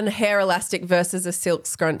about a hair elastic versus a silk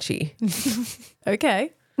scrunchie.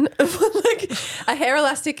 Okay. Like a hair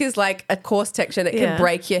elastic is like a coarse texture that can Yeah.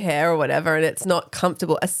 break your hair or whatever, and it's not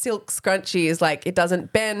comfortable. A silk scrunchie is like it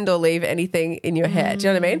doesn't bend or leave anything in your hair. Do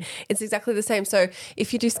you know what I mean? It's exactly the same. So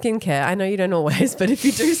if you do skincare, I know you don't always, but if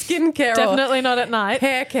you do skincare or Definitely not at night.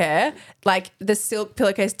 hair care, like the silk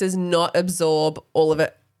pillowcase does not absorb all of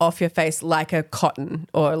it off your face like a cotton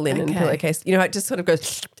or a linen Okay. pillowcase. You know, it just sort of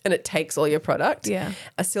goes and it takes all your product. Yeah.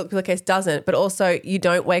 A silk pillowcase doesn't, but also you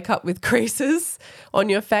don't wake up with creases on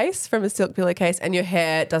your face from a silk pillowcase, and your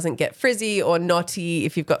hair doesn't get frizzy or knotty.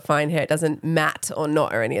 If you've got fine hair, it doesn't mat or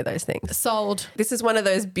knot or any of those things. Sold. This is one of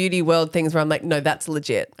those beauty world things where I'm like, no, that's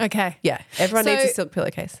legit. Okay. Yeah, everyone So- needs a silk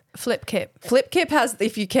pillowcase. Flip kip. Flip Kip has,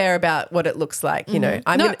 if you care about what it looks like, you know.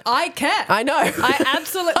 I No, mean, I care. I know. I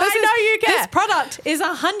absolutely. I know you care. This product is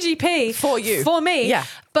 100p For you. for me. Yeah.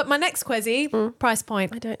 But my next Quezzy price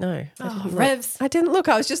point. I don't know. I didn't look. Revs. I didn't look.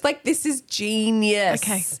 I was just like, this is genius.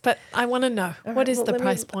 Okay, but I want to know what is the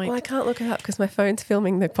price point? Well, I can't look it up because my phone's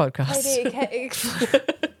filming the podcast.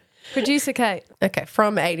 Producer Kate. Okay,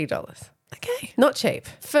 from $80. Okay. Not cheap.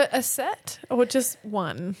 For a set or just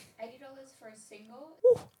one? $80 for a single.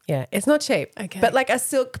 Yeah, it's not cheap. Okay. But like a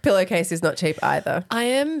silk pillowcase is not cheap either. I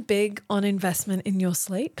am big on investment in your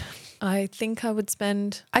sleep. I think I would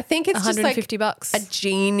spend I think it's just like $150. a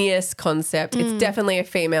genius concept. It's definitely a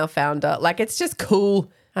female founder. Like it's just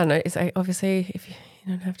cool. I don't know. It's like, obviously if you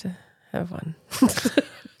don't have to have one.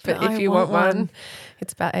 But I if you want want one, one.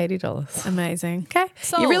 it's about $80. Amazing. Okay.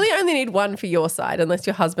 Sold. You really only need one for your side unless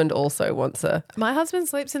your husband also wants a. My husband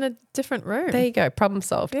sleeps in a different room. There you go. Problem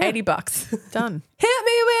solved. Yeah. $80. Done. Hit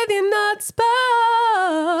me with your nuts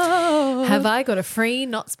bomb. Have I got a free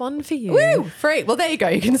not spawn for you? Woo! Free. Well, there you go.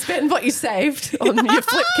 You can spend what you saved on your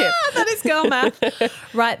flip kit. That is girl math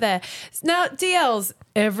right there. Now, DLs,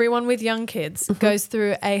 everyone with young kids goes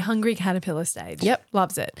through a hungry caterpillar stage. Yep.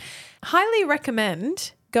 Loves it. Highly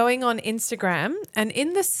recommend going on Instagram and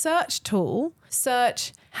in the search tool,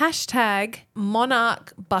 search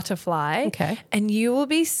 #monarch butterfly. Okay. And you will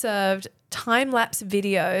be served time-lapse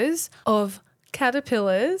videos of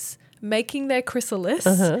caterpillars making their chrysalis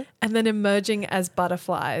and then emerging as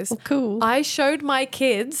butterflies. cool. I showed my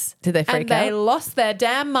kids. Did they freak and they out? lost their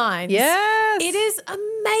damn minds. Yes. It is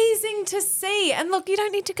amazing to see. And look, you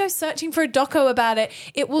don't need to go searching for a doco about it.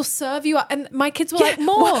 It will serve you up. And my kids were like,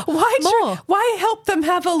 more, more. Why help them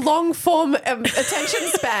have a long form attention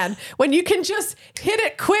span when you can just hit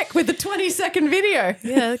it quick with a 20-second video?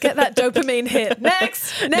 Yeah, get that dopamine hit.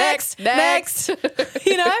 Next. You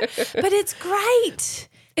know? But it's great.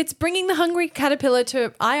 It's bringing the hungry caterpillar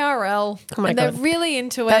to IRL. Oh my and they're God. really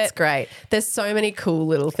into it. That's great. There's so many cool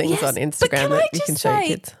little things Yes, on but Instagram that you can show your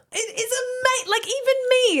kids. It is amazing. Like even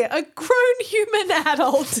me, a grown human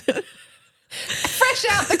adult, Fresh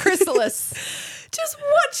out the chrysalis. just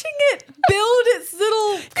watching it build its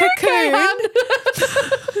little cocoon.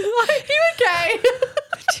 You okay? Do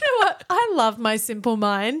you know what? I love my simple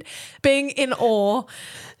mind being in awe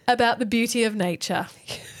about the beauty of nature.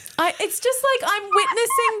 It's just like I'm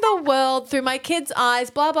witnessing the world through my kids'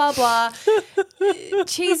 eyes, blah, blah, blah.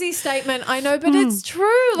 Cheesy statement, I know, but it's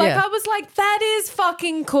true. Like, Yeah. I was like, that is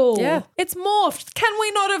fucking cool. Yeah. It's morphed. Can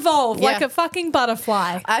we not evolve Yeah. like a fucking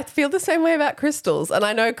butterfly? I feel the same way about crystals, and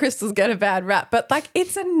I know crystals get a bad rap, but like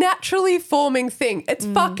it's a naturally forming thing. It's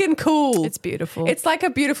fucking cool. It's beautiful. It's like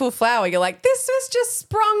a beautiful flower. You're like, this is just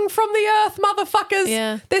sprung from the earth, motherfuckers.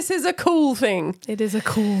 Yeah. This is a cool thing. It is a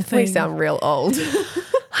cool thing. We sound real old.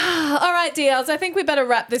 All right, DLs, I think we better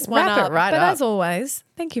wrap this one Wrap it up. right but up. as always,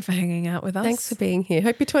 thank you for hanging out with us. Thanks for being here.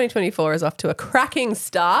 Hope your 2024 is off to a cracking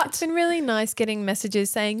start. It's been really nice getting messages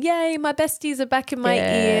saying, yay, my besties are back in my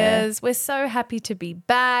Yeah. ears. We're so happy to be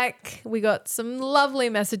back. We got some lovely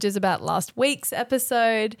messages about last week's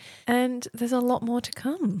episode, and there's a lot more to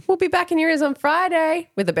come. We'll be back in your ears on Friday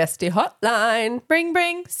with the Bestie Hotline. Bring.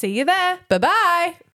 See you there. Bye-bye.